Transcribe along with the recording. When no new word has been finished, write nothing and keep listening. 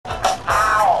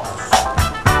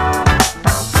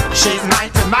She's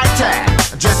mighty, mighty,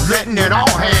 just letting it all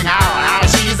hang out.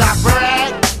 She's a brick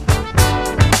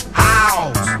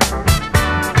house.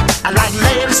 I like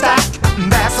lady stack,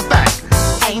 that's a fact.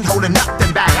 Ain't holding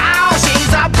nothing back. Oh,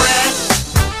 she's a brick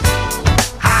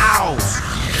house.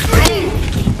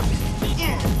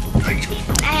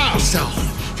 So,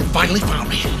 you finally found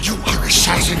me. You are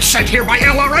assassin sent here by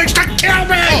LRH to kill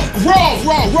me!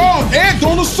 Wrong. Ed,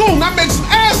 don't assume. That makes an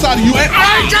ass out of you, Ed.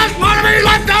 I just want to be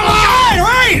left alone!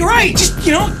 Right. Just,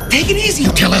 take it easy.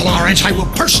 You tell LRH I will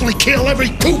personally kill every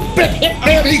two-bit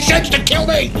hitman he sends to kill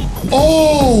me!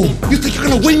 Oh, you think you're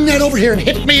gonna wing that over here and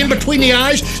hit me in between the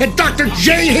eyes, and Dr.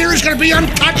 J here is gonna be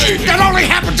untouched? That only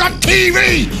happens on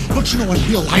TV! Don't you know in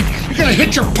real life, you're gonna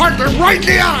hit your partner right in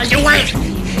the eye, you ain't!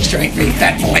 Straight me,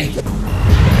 fat boy.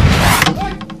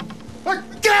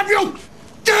 Damn you!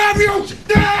 Damn you!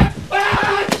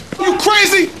 You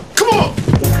crazy? Come on!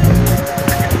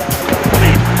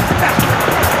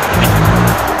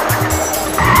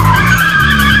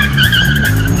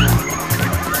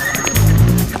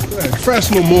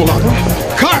 Fresh no more.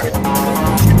 Cut!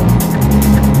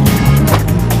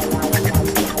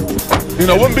 You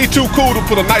know, it wouldn't be too cool to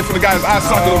put a knife in the guy's eye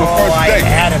socket on the first day.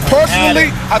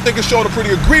 Personally, I think it showed a pretty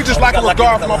egregious lack of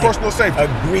regard for my personal safety.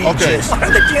 Egregious. What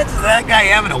are the chances of that guy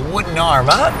having a wooden arm,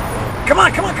 huh? Come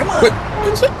on. Wait,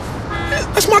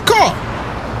 that's my car.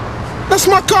 That's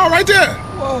my car right there.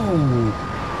 Whoa.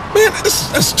 Man,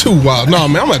 that's too wild. No,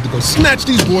 man, I'm gonna have to go snatch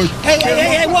these boys.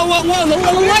 Hey, whoa.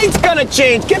 The light's gonna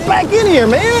change. Get back in here,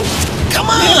 man. Come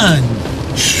on.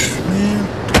 Man,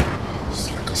 it's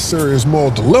like a serious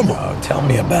moral dilemma. Oh, tell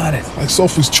me about it. Like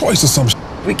Sophie's Choice or some shit.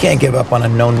 We can't give up on a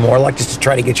known Morlock just to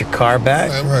try to get your car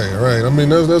back. Right. I mean,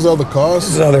 there's other cars.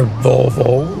 There's other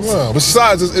Volvos. Well,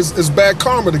 besides, it's bad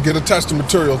karma to get attached to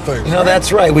material things. You know,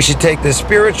 that's right. We should take the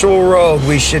spiritual road.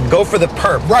 We should go for the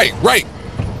perp. Right.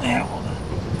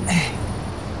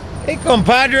 Hey,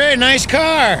 compadre, nice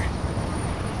car.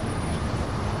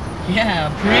 Yeah,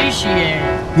 appreciate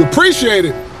it. You appreciate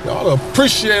it? You ought to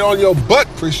appreciate on your butt.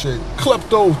 Appreciate it.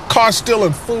 Klepto,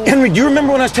 car-stealing fool. Henry, do you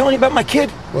remember when I was telling you about my kid?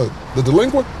 What, the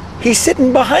delinquent? He's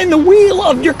sitting behind the wheel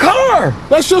of your car.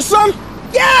 That's your son?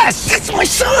 Yes, that's my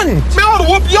son. Man, I ought to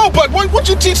whoop your butt. What'd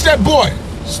you teach that boy?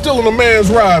 Stealing a man's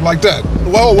ride like that.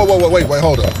 Whoa, wait,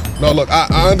 hold up. No, look,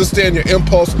 I understand your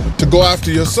impulse to go after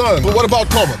your son, but what about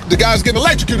Thomas? The guy's getting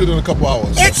electrocuted in a couple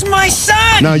hours. It's my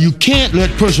son! Now, you can't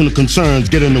let personal concerns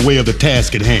get in the way of the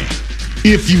task at hand.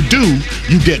 If you do,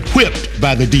 you get whipped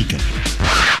by the deacon.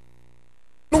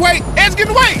 Wait, Ed's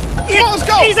getting away! Come on, let's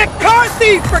go! He's a car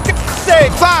thief, for God's sake!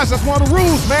 Besides, that's one of the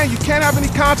rules, man. You can't have any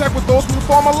contact with those who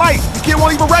perform a light. The kid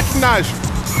won't even recognize you.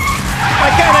 I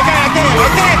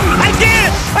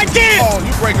can't! Oh,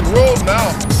 you breaking the rules now.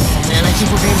 Man, I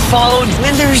think we're being followed.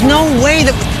 Man, there's no way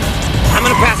that... I'm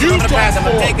gonna pass him.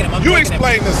 I'm taking him. You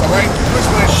explain this, all right? You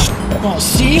explain. Oh,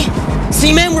 see?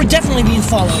 See, man, we're definitely being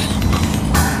followed.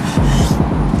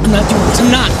 I'm not doing this.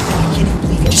 I'm not. I can't even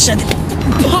believe you just said that.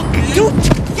 Fuck, dude!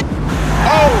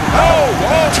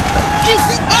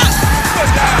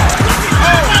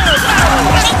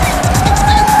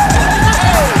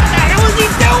 What was he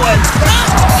doing?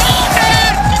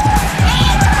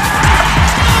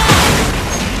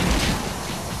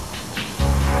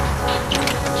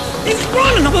 He's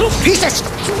running, a little piece of...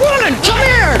 He's running! Come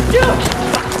here!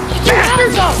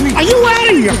 Bastards off me! Are you out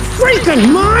of your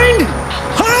freaking mind?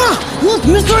 Huh? Look,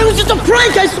 mister, it was just a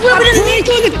prank. I swear we didn't need...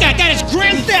 Look at that! That is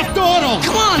Grand Theft Auto!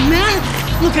 Come on, man.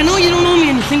 Look, I know you don't owe me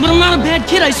anything, but I'm not a bad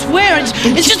kid, I swear.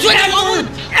 It's just what I want.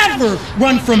 Ever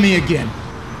run from me again.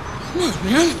 Come on,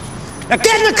 man. Now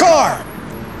get in the car!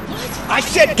 What? I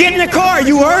said get in the car,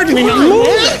 you heard me! Move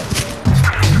it!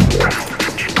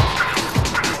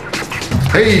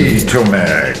 Hey,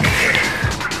 Tomek.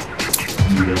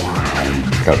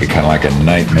 Gotta be kind of like a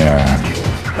nightmare.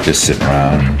 Just sitting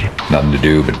around, nothing to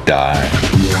do but die.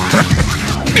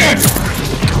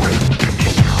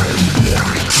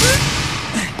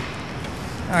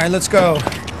 All right, let's go.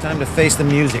 Time to face the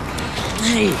music.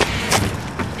 Hey.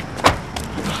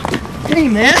 Hey,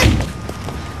 man.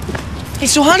 Hey,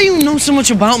 so how do you know so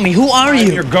much about me? Who are you?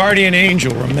 I'm your guardian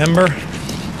angel, remember?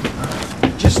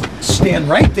 Just stand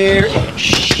right there and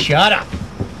shut up.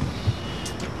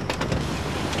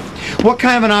 What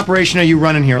kind of an operation are you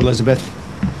running here, Elizabeth?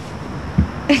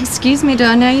 Excuse me, do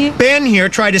I know you? Ben here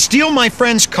tried to steal my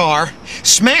friend's car,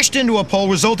 smashed into a pole,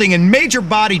 resulting in major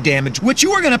body damage, which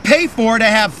you are going to pay for to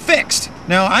have fixed.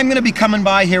 Now, I'm going to be coming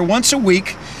by here once a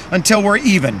week until we're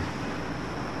even.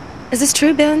 Is this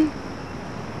true, Ben?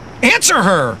 Answer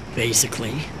her!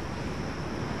 Basically.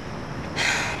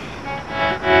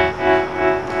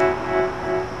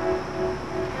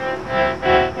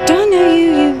 Do I know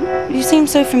you? name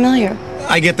so familiar?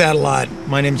 I get that a lot.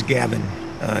 My name's Gavin.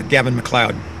 Gavin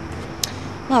McLeod.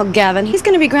 Well, Gavin, he's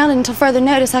going to be grounded until further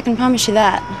notice, I can promise you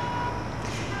that.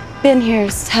 Ben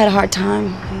here's had a hard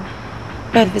time.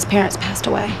 Both of his parents passed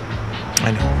away.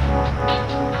 I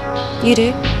know. You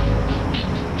do?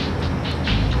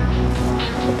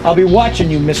 I'll be watching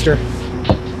you, mister.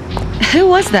 Who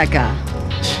was that guy?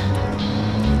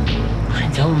 I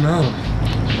don't know.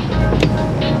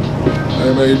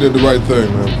 Hey, man, you did the right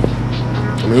thing, man.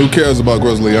 I mean, who cares about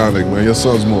GvsE, man? Your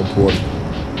son's more important.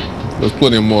 There's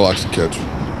plenty of Morlocks to catch.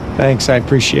 Thanks, I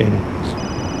appreciate it.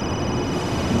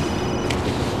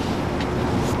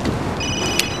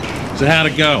 So how'd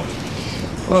it go?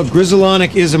 Well,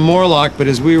 GvsE is a Morlock, but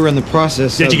as we were in the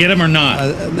process Did you get him or not?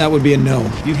 That would be a no.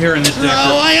 You hearing this, Decker?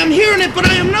 Oh, I am hearing it, but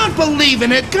I am not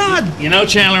believing it. God. You know,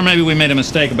 Chandler, maybe we made a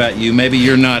mistake about you. Maybe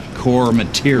you're not core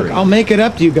material. Look, I'll make it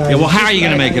up to you guys. Yeah, well, how are you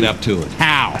going to make it up to it?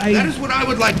 How? That is what I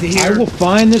would like to I hear. will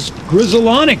find this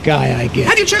GvsE guy, I guess.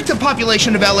 Have you checked the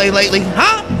population of LA lately,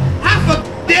 huh? Half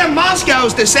of damn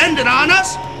Moscow's descended on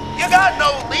us. You got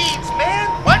no leads, man.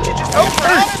 Why don't you just hope for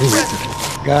honest?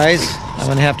 Guys, I'm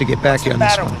going to have to get back to you on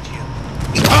this one.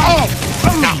 Oh!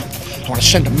 Now, I want to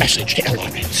send a message to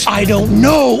LRNs. I don't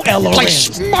know, Play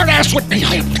LRNs. smartass with me.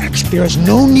 I am next. There is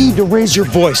no need to raise your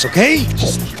voice, okay?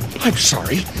 Oh, I'm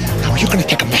sorry. Now, are you going to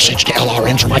take a message to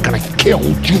LRNs or am I going to kill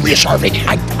Julius Erving?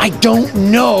 I don't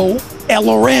know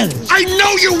LRNs. I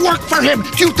know you work for him.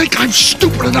 You think I'm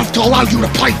stupid enough to allow you to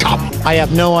play dumb? I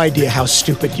have no idea how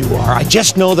stupid you are. I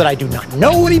just know that I do not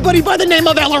know anybody by the name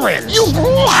of LRNs. You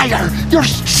liar! You're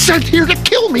sent here to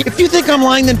kill me. If you think I'm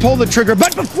lying, then pull the trigger.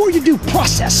 But before you do,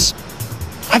 process.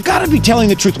 I've got to be telling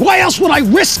the truth. Why else would I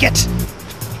risk it?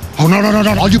 Oh, no.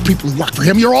 All you people who work for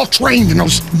him, you're all trained in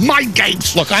those mind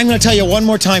games. Look, I'm going to tell you one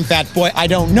more time, fat boy. I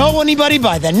don't know anybody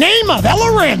by the name of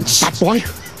LRNs. Fat boy?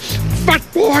 Fat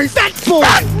boy! Fat boy!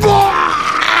 Fat boy!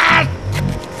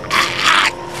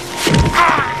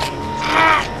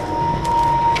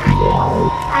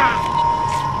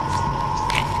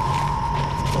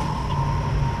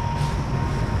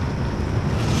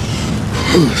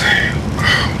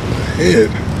 Head.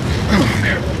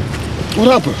 What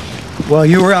happened? While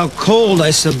you were out cold, I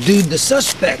subdued the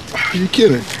suspect. Are you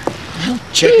kidding? Well,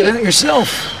 check it out yourself.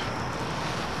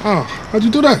 Oh, how'd you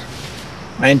do that?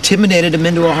 I intimidated him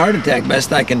into a heart attack.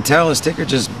 Best I can tell, his ticker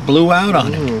just blew out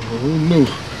on him. Who knew?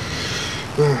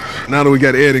 Now that we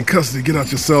got Ed in custody, get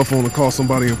out your cell phone and call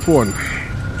somebody important.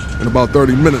 In about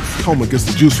 30 minutes, Toma gets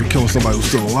the juice for killing somebody who's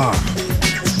still alive.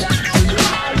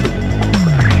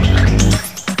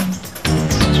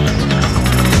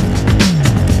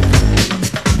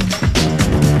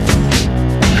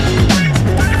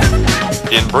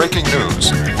 In breaking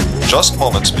news, just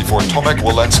moments before Tomek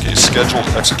Walensky's scheduled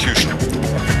execution,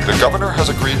 the governor has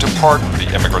agreed to pardon the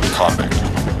immigrant convict.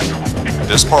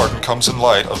 This pardon comes in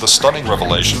light of the stunning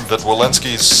revelation that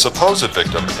Walensky's supposed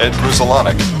victim, Ed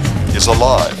GvsE, is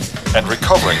alive and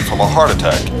recovering from a heart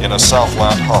attack in a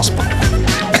Southland hospital.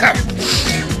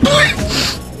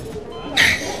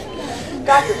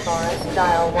 Dr. Forrest,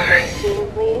 dial 118,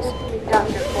 please.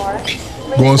 Dr. Forrest,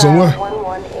 please Going somewhere? dial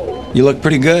 118. You look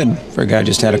pretty good for a guy who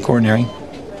just had a coronary.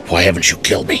 Why haven't you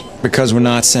killed me? Because we're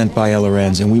not sent by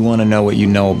LRNs, and we want to know what you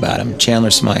know about him. Chandler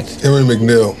Smythe. Henry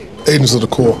McNeil, agents of the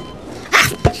Corps.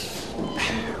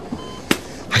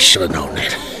 I should have known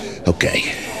that. Okay.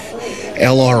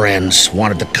 LRNs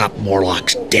wanted to cop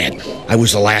Morlocks dead. I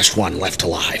was the last one left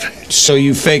alive. So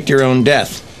you faked your own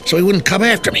death? So he wouldn't come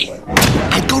after me.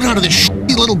 I'd go down to this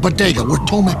shitty little bodega where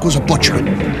Tomek was a butcher.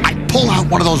 I'd pull out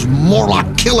one of those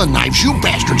Morlock killing knives you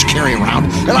bastards carry around,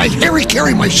 and I'd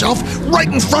carry myself right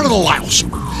in front of the louse.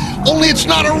 Only it's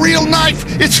not a real knife.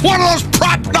 It's one of those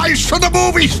prop knives from the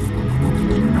movies.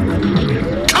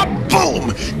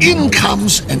 Kaboom! In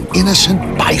comes an innocent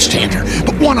bystander,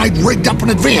 but one I'd rigged up in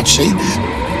advance, see?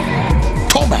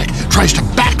 Tomek tries to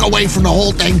back away from the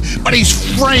whole thing, but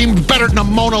he's framed better than a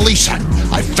Mona Lisa.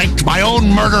 I faked my own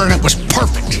murder and it was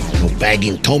perfect. No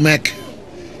bagging Tomek,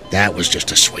 that was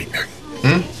just a sweetener.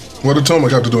 What did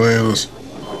Tomek have to do with any of this?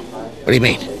 What do you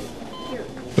mean?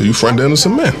 Are you friend of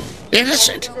innocent man?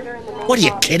 Innocent? What, are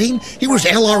you kidding? He was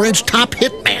LRN's top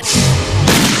hitman.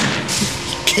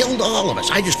 He killed all of us.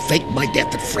 I just faked my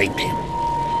death and framed him.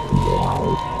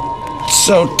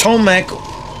 So Tomek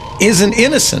isn't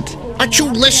innocent? Aren't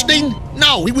you listening?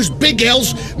 No, he was Big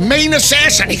L's main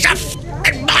assassin. He's a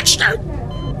f***ing monster.